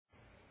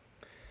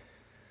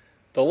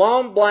The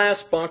long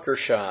blast bunker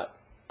shot.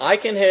 I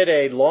can hit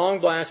a long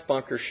blast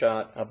bunker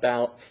shot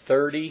about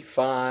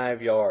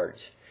 35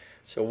 yards.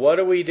 So what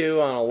do we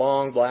do on a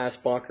long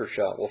blast bunker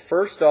shot? Well,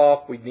 first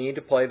off, we need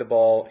to play the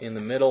ball in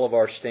the middle of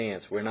our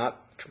stance. We're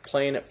not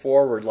playing it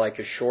forward like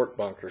a short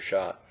bunker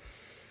shot.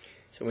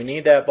 So we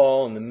need that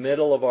ball in the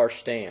middle of our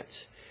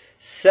stance.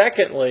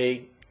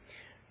 Secondly,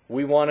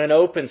 we want an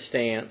open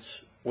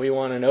stance. We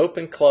want an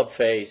open club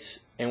face,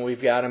 and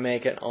we've got to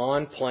make an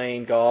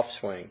on-plane golf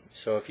swing.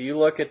 So if you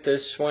look at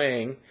this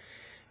swing,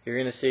 you're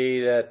going to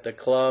see that the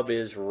club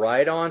is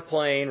right on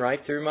plane,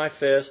 right through my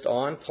fist,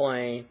 on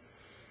plane.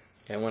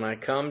 And when I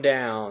come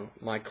down,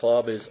 my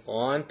club is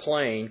on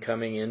plane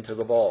coming into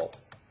the ball.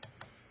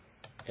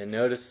 And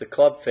notice the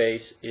club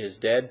face is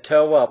dead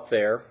toe up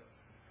there.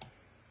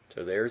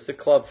 So there's the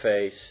club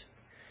face.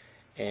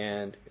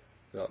 And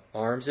the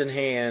arms and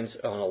hands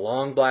on a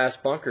long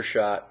blast bunker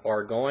shot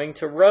are going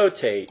to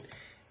rotate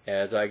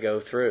as I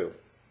go through.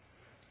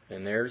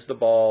 And there's the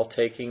ball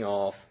taking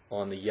off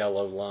on the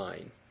yellow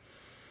line.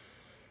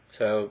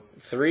 So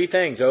three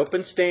things: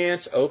 open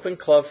stance, open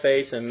club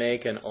face, and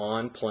make an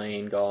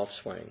on-plane golf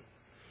swing.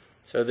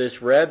 So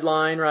this red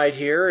line right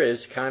here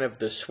is kind of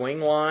the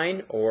swing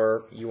line,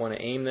 or you want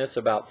to aim this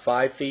about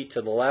 5 feet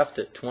to the left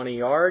at 20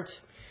 yards.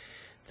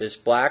 This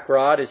black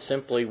rod is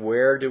simply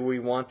where do we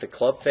want the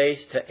club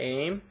face to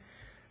aim.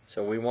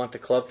 So we want the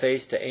club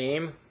face to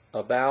aim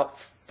about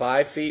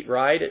 5 feet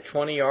right at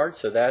 20 yards.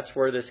 So that's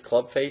where this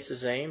club face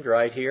is aimed,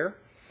 right here.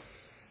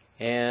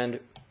 And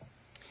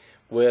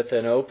with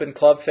an open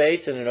club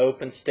face and an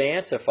open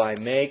stance, if I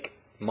make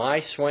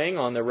my swing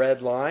on the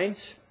red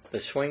lines,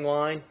 the swing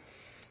line,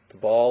 the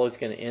ball is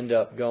going to end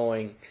up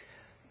going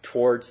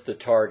towards the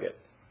target.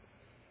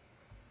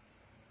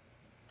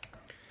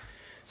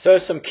 So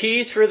some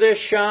keys for this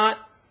shot.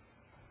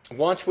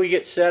 Once we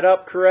get set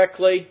up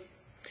correctly,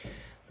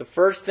 the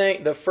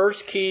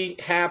first key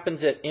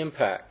happens at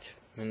impact.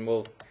 And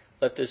we'll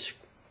let this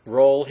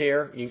roll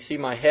here. You can see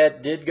my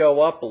head did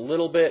go up a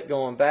little bit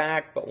going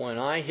back, but when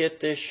I hit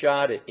this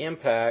shot at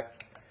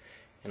impact,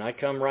 and I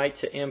come right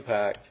to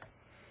impact,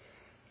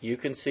 you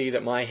can see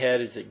that my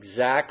head is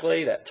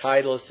exactly, that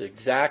title is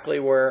exactly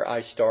where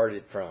I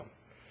started from.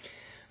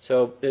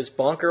 So this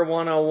bunker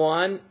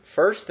 101,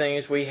 first thing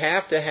is we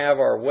have to have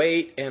our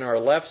weight in our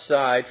left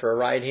side for a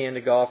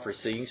right-handed golfer.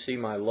 So you can see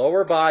my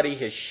lower body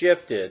has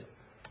shifted,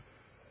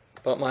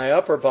 but my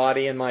upper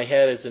body and my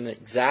head is in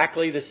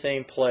exactly the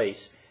same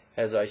place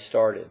as I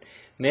started.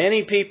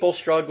 Many people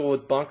struggle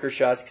with bunker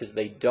shots because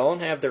they don't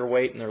have their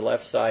weight in their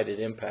left side at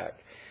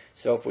impact.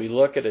 So if we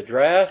look at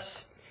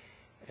address,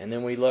 and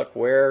then we look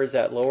where is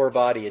that lower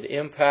body at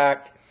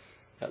impact,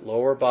 that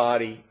lower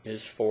body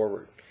is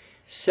forward.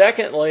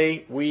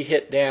 Secondly, we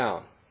hit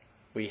down.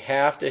 We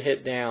have to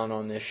hit down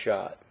on this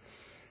shot.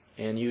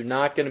 And you're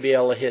not going to be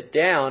able to hit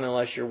down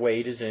unless your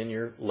weight is in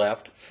your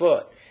left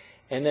foot.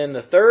 And then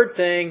the third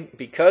thing,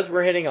 because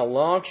we're hitting a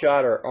long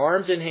shot, our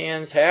arms and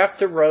hands have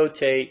to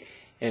rotate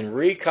and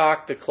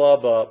recock the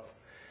club up,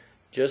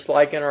 just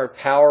like in our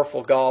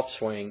powerful golf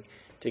swing,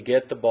 to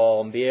get the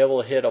ball and be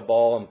able to hit a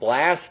ball and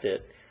blast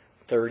it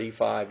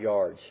 35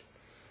 yards.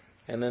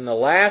 And then the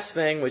last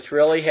thing, which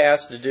really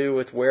has to do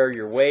with where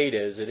your weight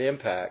is at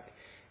impact,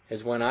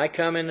 is when I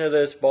come into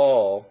this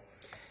ball,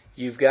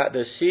 you've got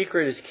the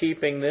secret is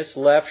keeping this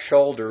left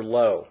shoulder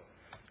low.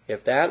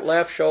 If that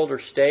left shoulder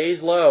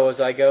stays low as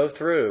I go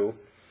through,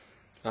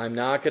 I'm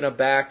not going to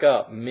back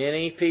up.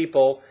 Many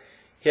people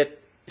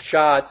hit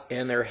shots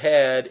and their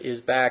head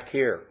is back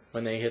here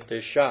when they hit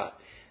this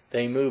shot.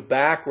 They move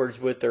backwards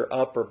with their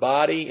upper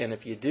body, and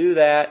if you do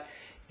that,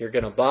 you're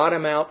going to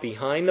bottom out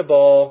behind the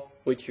ball,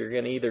 which you're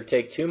going to either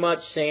take too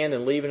much sand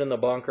and leave it in the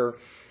bunker,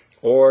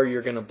 or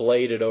you're going to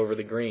blade it over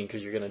the green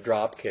because you're going to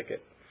drop kick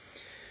it.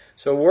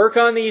 So work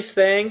on these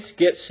things,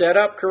 get set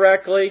up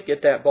correctly,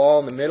 get that ball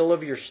in the middle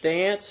of your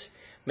stance,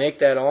 make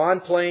that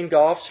on-plane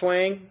golf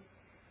swing,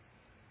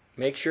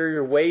 make sure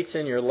your weight's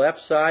in your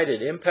left side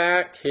at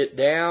impact, hit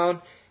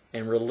down,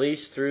 and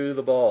release through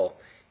the ball.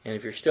 And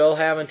if you're still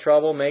having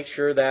trouble, make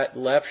sure that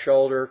left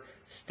shoulder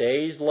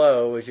stays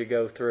low as you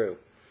go through.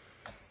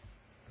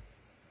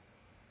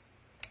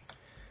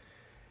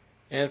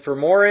 And for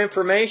more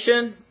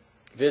information,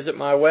 visit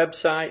my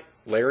website,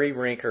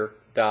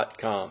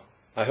 LarryRinker.com.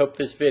 I hope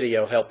this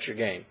video helps your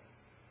game.